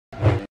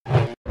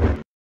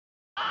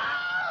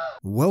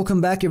Welcome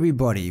back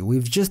everybody.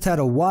 We've just had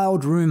a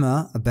wild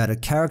rumor about a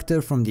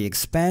character from the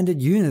expanded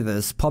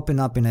universe popping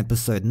up in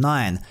episode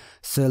 9.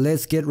 So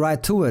let's get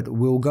right to it.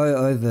 We'll go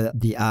over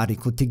the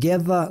article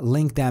together,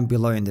 link down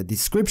below in the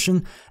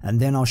description,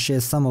 and then I'll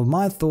share some of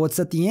my thoughts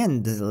at the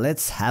end.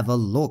 Let's have a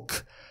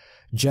look.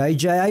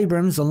 J.J.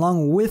 Abrams,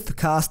 along with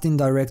casting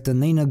director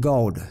Nina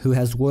Gold, who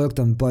has worked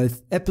on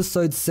both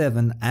episode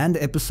 7 and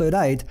episode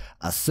 8,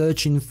 are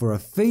searching for a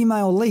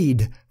female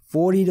lead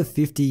 40 to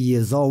 50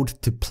 years old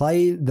to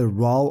play the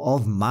role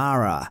of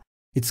Mara.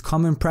 It's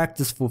common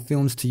practice for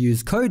films to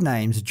use code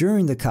names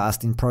during the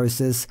casting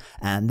process,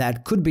 and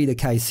that could be the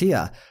case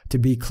here. To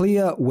be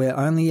clear, we're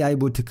only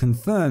able to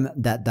confirm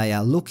that they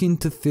are looking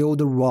to fill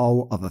the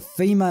role of a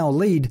female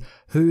lead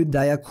who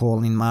they are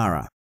calling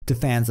Mara. To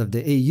fans of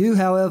the EU,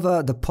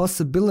 however, the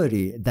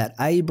possibility that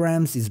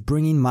Abrams is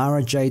bringing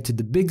Mara Jade to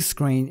the big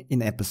screen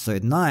in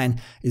episode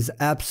 9 is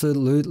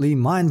absolutely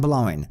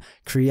mind-blowing.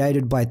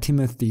 Created by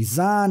Timothy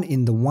Zahn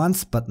in the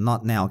once but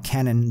not now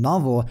canon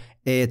novel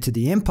Heir to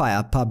the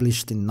Empire,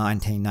 published in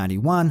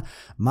 1991,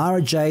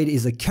 Mara Jade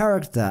is a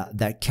character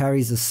that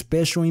carries a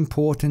special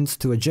importance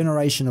to a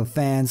generation of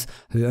fans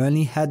who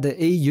only had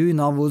the EU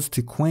novels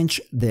to quench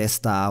their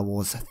Star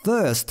Wars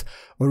thirst.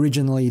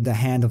 Originally the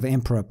hand of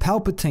Emperor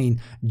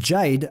Palpatine,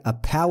 Jade, a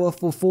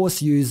powerful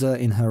Force user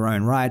in her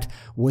own right,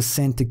 was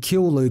sent to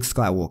kill Luke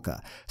Skywalker.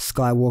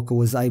 Skywalker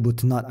was able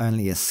to not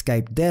only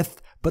escape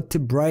death, but to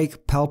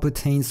break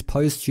Palpatine's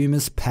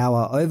posthumous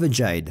power over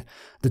Jade.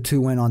 The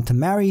two went on to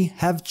marry,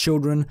 have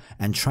children,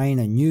 and train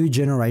a new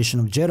generation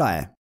of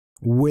Jedi.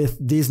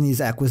 With Disney's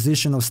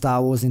acquisition of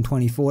Star Wars in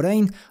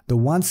 2014, the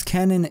once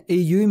canon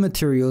EU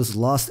materials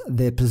lost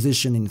their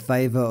position in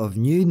favor of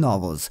new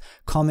novels,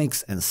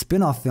 comics, and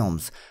spin-off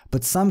films,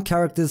 but some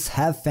characters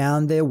have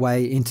found their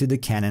way into the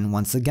canon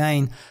once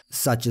again,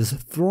 such as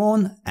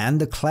Thrawn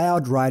and the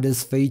Cloud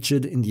Riders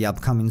featured in the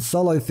upcoming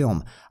Solo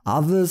film.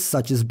 Others,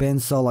 such as Ben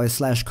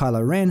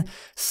Solo/Kylo Ren,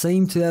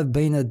 seem to have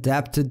been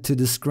adapted to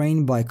the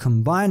screen by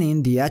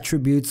combining the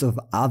attributes of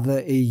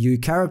other EU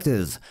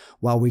characters.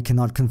 While we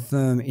cannot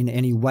confirm in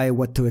any way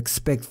what to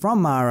expect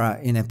from Mara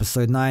in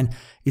episode 9,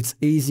 it's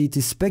easy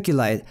to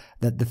speculate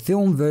that the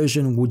film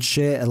version would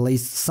share at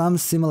least some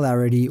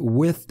similarity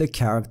with the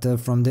character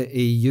from the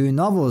EU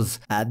novels.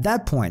 At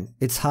that point,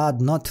 it's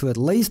hard not to at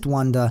least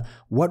wonder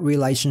what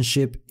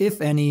relationship,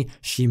 if any,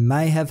 she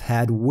may have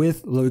had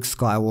with Luke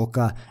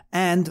Skywalker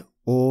and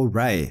or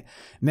Rey.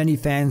 Many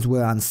fans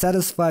were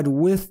unsatisfied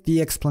with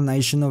the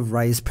explanation of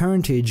Rey's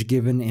parentage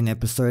given in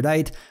episode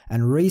 8,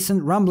 and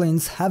recent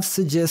rumblings have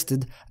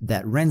suggested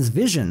that Ren's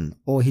vision,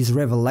 or his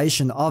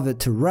revelation of it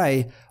to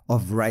Rey,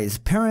 of Rey's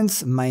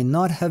parents may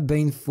not have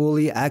been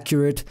fully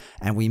accurate,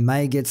 and we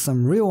may get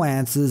some real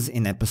answers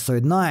in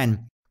episode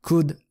 9.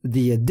 Could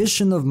the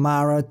addition of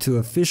Mara to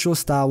official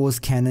Star Wars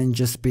canon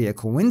just be a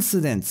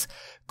coincidence?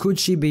 Could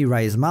she be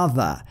Rey's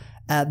mother?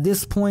 At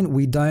this point,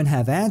 we don't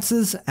have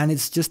answers, and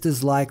it's just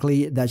as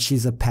likely that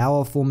she's a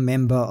powerful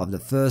member of the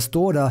First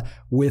Order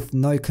with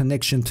no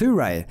connection to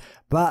Rey.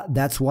 But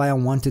that's why I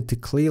wanted to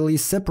clearly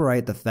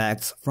separate the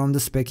facts from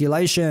the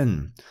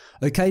speculation.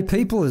 Okay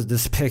people, as the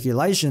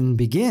speculation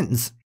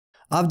begins.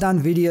 I've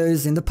done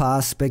videos in the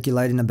past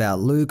speculating about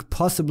Luke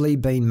possibly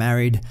being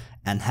married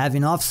and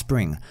having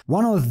offspring,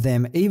 one of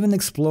them even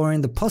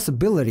exploring the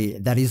possibility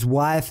that his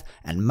wife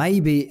and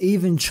maybe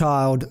even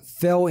child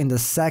fell in the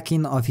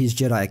sacking of his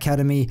Jedi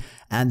Academy,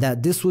 and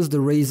that this was the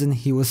reason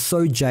he was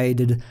so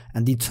jaded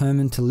and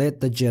determined to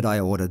let the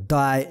Jedi Order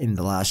die in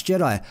The Last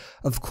Jedi.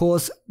 Of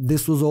course,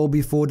 this was all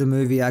before the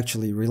movie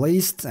actually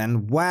released,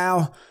 and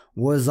wow,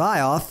 was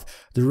I off.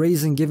 The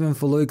reason given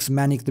for Luke's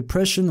manic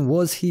depression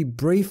was he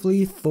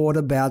briefly thought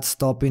about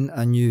stopping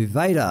a new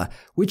Vader,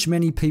 which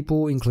many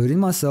people, including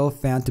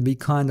myself, found to be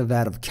kind of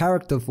out of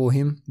character for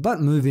him,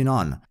 but moving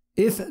on.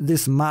 If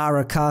this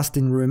Mara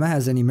casting rumor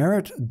has any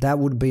merit, that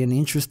would be an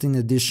interesting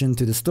addition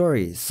to the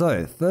story.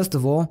 So, first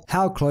of all,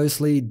 how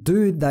closely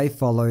do they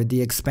follow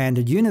the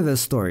expanded universe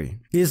story?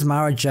 Is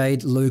Mara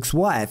Jade Luke's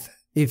wife?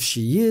 If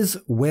she is,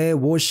 where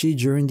was she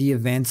during the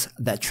events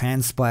that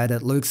transpired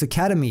at Luke's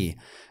academy?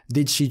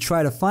 Did she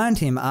try to find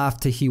him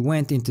after he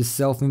went into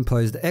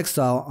self-imposed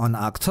exile on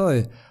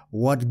Ahch-To?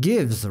 What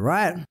gives,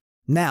 right?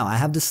 Now, I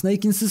have the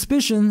sneaking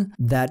suspicion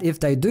that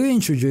if they do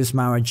introduce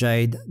Mara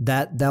Jade,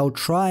 that they'll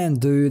try and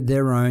do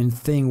their own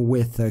thing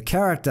with her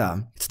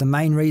character. It's the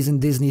main reason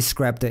Disney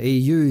scrapped the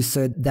EU,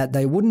 so that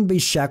they wouldn't be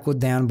shackled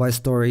down by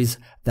stories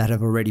that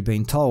have already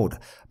been told.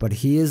 But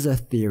here's a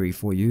theory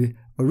for you.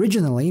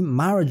 Originally,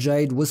 Mara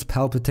Jade was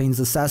Palpatine's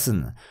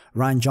assassin.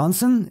 Rian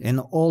Johnson, in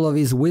all of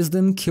his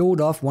wisdom, killed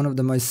off one of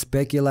the most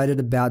speculated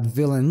about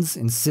villains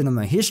in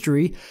cinema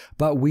history,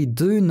 but we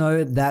do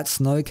know that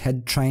Snoke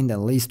had trained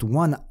at least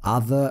one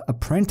other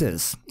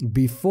apprentice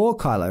before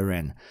Kylo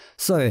Ren.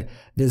 So,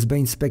 there's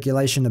been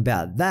speculation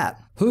about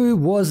that. Who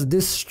was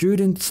this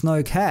student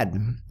Snoke had?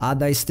 Are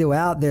they still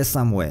out there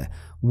somewhere?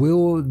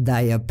 Will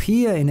they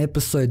appear in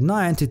episode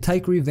 9 to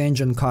take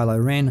revenge on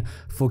Kylo Ren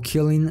for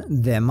killing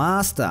their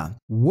master?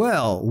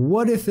 Well,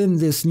 what if in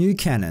this new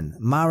canon,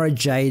 Mara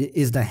Jade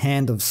is the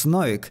hand of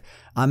Snoke?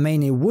 I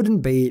mean, it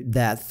wouldn't be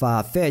that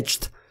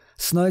far-fetched.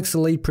 Snoke's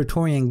elite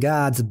Praetorian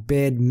guards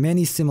bared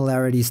many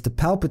similarities to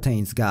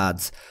Palpatine's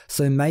guards,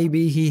 so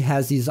maybe he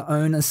has his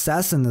own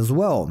assassin as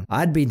well.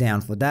 I'd be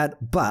down for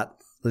that, but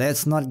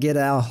let's not get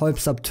our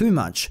hopes up too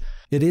much.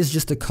 It is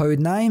just a code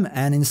name,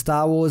 and in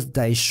Star Wars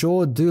they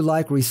sure do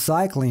like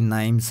recycling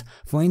names.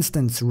 For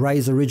instance,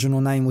 Rey's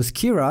original name was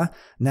Kira,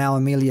 now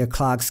Emilia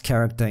Clarke's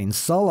character in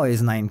Solo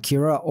is named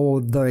Kira,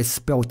 although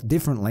spelt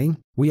differently.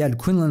 We had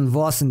Quinlan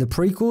Vos in the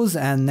prequels,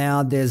 and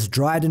now there's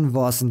Dryden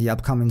Vos in the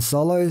upcoming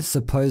Solo.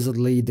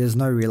 Supposedly there's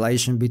no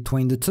relation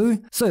between the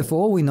two. So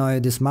for all we know,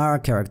 this Mara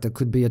character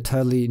could be a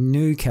totally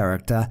new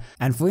character,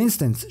 and for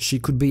instance, she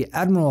could be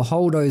Admiral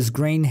Holdo's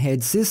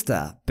green-haired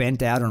sister,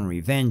 bent out on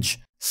revenge.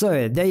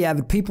 So there you have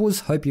it, peoples.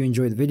 Hope you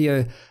enjoyed the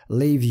video.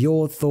 Leave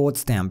your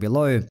thoughts down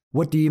below.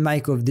 What do you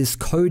make of this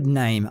code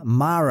name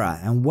Mara,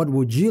 and what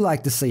would you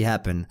like to see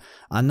happen?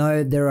 I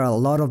know there are a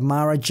lot of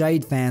Mara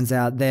Jade fans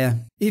out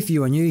there. If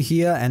you are new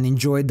here and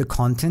enjoyed the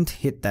content,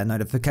 hit that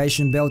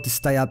notification bell to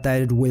stay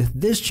updated with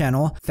this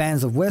channel.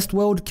 Fans of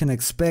Westworld can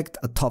expect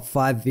a top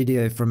 5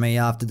 video from me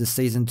after the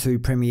season 2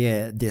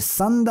 premiere this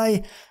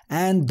Sunday.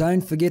 And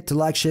don't forget to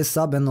like, share,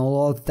 sub and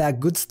all of that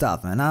good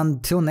stuff. And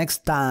until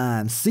next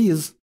time, see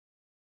yous.